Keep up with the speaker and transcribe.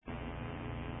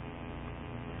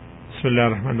بسم الله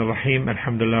الرحمن الرحيم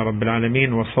الحمد لله رب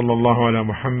العالمين وصلى الله على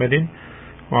محمد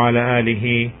وعلى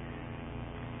آله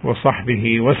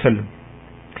وصحبه وسلم.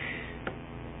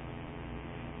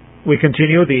 We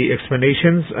continue the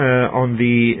explanations on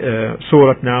the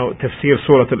Surah now, Tafsir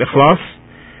Surah Al-Ikhlas.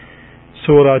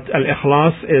 Surah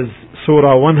Al-Ikhlas is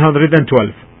Surah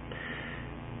 112.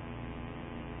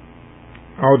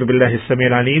 أعوذ بالله السميع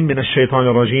العليم من الشيطان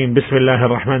الرجيم. بسم الله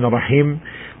الرحمن الرحيم.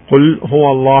 قل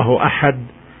هو الله أحد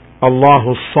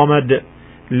الله الصمد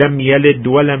لم يلد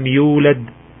ولم يولد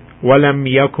ولم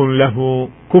يكن له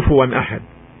كفوا أحد.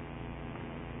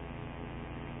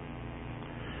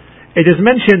 It is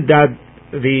mentioned that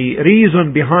the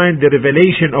reason behind the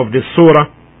revelation of this surah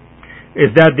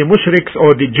is that the mushriks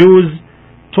or the Jews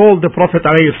told the Prophet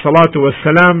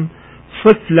ﷺ,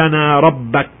 صف لنا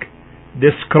ربك,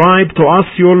 describe to us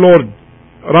your Lord,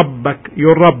 ربك,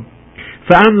 your Rabb.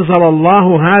 فأنزل الله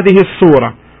هذه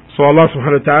السورة. So Allah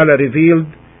subhanahu wa ta'ala revealed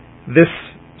this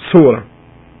surah.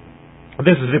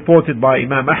 This is reported by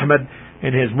Imam Ahmad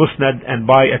in his Musnad and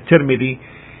by At-Tirmidhi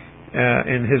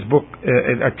in his book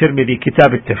At-Tirmidhi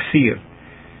Kitab Al-Tafsir.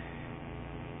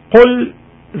 قل,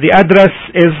 the address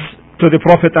is to the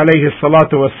Prophet alayhi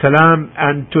salatu wassalam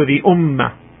and to the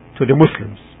Ummah, to the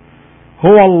Muslims.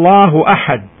 هو الله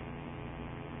أحد.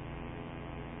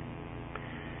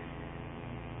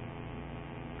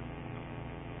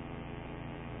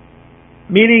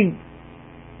 Meaning,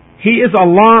 He is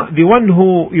Allah, the one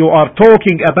who you are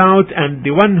talking about and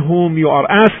the one whom you are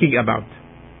asking about.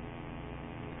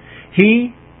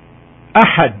 He,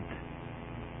 Ahad,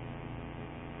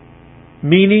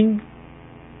 meaning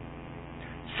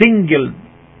singled,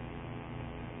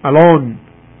 alone,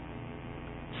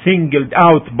 singled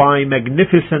out by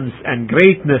magnificence and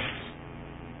greatness,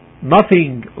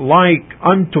 nothing like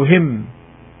unto Him,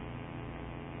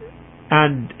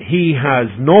 and He has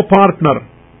no partner,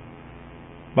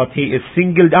 but He is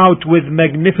singled out with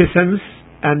magnificence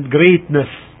and greatness.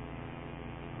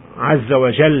 Azza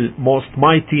wa Jal, most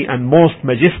mighty and most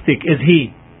majestic is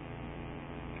He.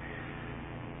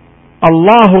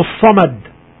 Allahu Samad,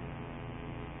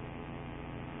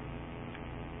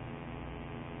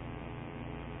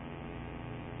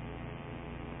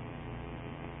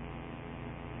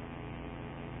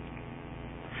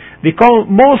 the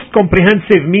most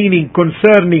comprehensive meaning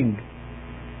concerning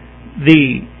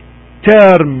the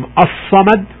term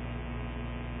As-Samad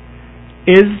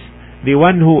is the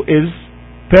one who is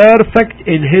perfect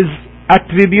in His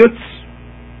attributes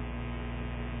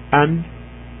and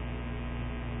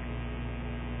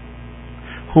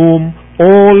whom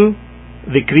all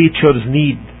the creatures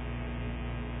need.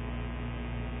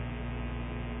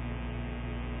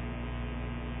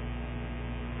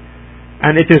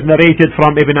 And it is narrated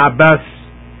from Ibn Abbas,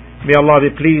 may Allah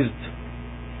be pleased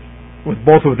with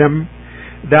both of them,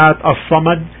 that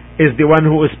As-Samad is the one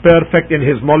who is perfect in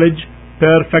His knowledge,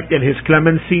 perfect in His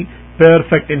clemency,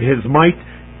 perfect in His might,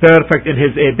 perfect in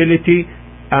His ability,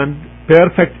 and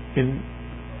perfect in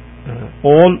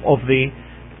all of the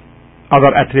other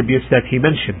attributes that He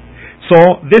mentioned.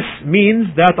 So this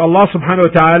means that Allah subhanahu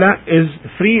wa ta'ala is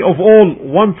free of all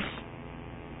wants,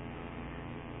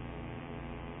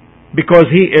 because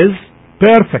He is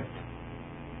perfect.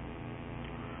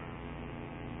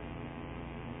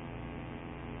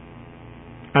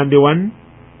 And the one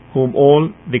whom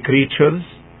all the creatures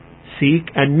seek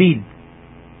and need.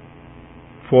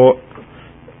 For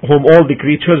whom all the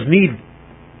creatures need.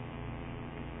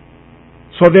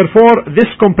 So therefore, this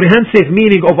comprehensive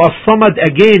meaning of As-Samad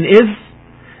again is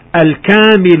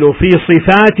Al-Kamilu fi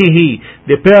sifatihi,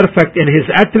 the perfect in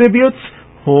His attributes,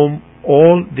 whom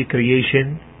all the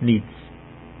creation needs.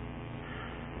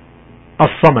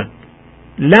 As-Samad.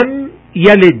 Lam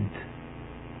yalid.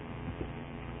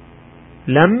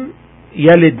 Lam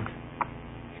yalid.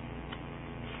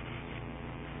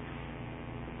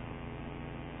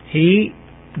 He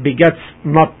begets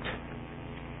not.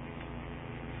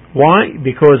 Why?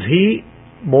 Because He,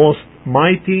 most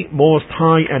mighty, most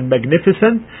high and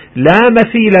magnificent, لا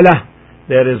مثيل له.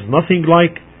 There is nothing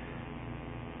like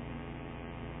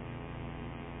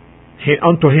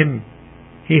unto Him.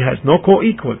 He has no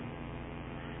co-equal.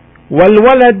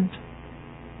 والولد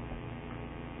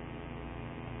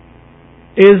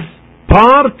is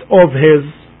part of His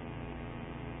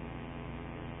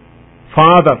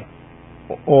father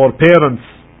or parents,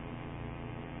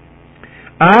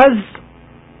 as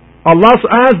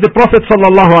the Prophet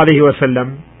sallallahu alaihi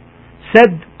wasallam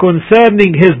said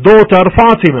concerning his daughter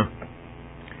Fatima,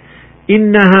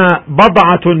 إنها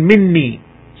بضعة مني,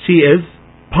 she is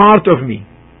part of me.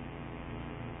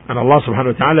 And Allah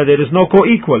subhanahu wa ta'ala, there is no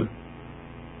co-equal.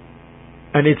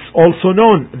 And it's also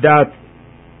known that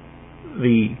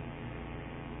the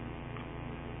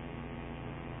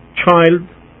child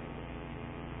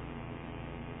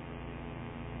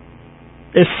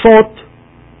is sought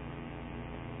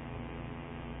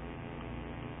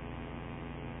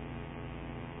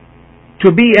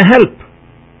to be a help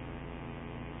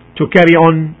to carry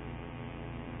on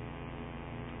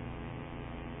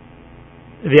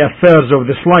the affairs of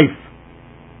this life,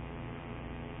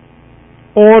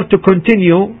 or to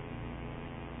continue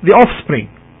the offspring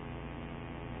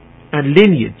and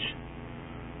lineage.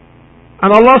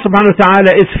 And Allah subhanahu wa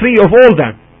ta'ala is free of all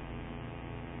that,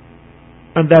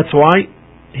 and that's why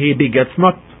He begets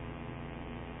not.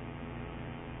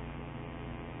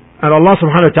 And Allah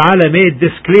subhanahu wa ta'ala made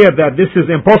this clear that this is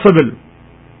impossible,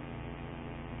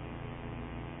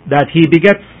 that He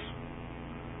begets,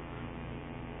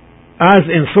 as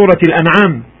in Surah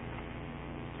Al-An'am,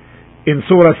 in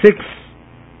Surah 6,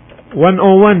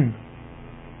 101,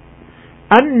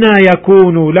 أَنَّا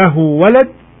يَكُونُ لَهُ وَلَدٌ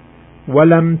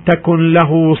وَلَمْ تَكُنْ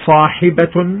لَهُ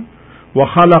صَاحِبَةٌ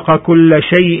وَخَلَقَ كُلَّ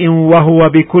شَيْءٍ وَهُوَ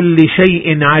بِكُلِّ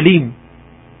شَيْءٍ عَلِيمٌ.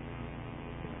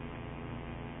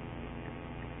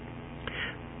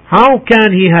 How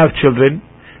can He have children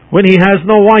when He has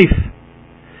no wife?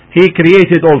 He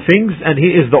created all things and He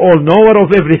is the all-knower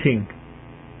of everything.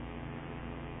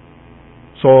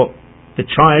 So the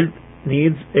child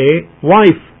needs a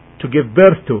wife to give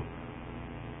birth to,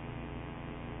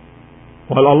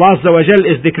 while Allah Azza wa Jal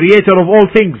is the creator of all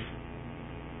things.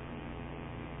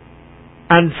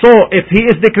 And so if He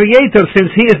is the creator,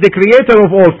 since He is the creator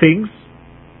of all things,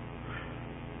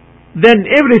 then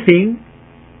everything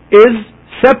is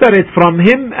separate from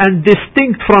Him and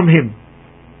distinct from Him.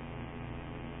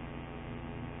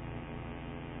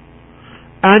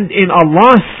 And in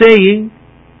Allah saying,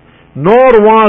 nor was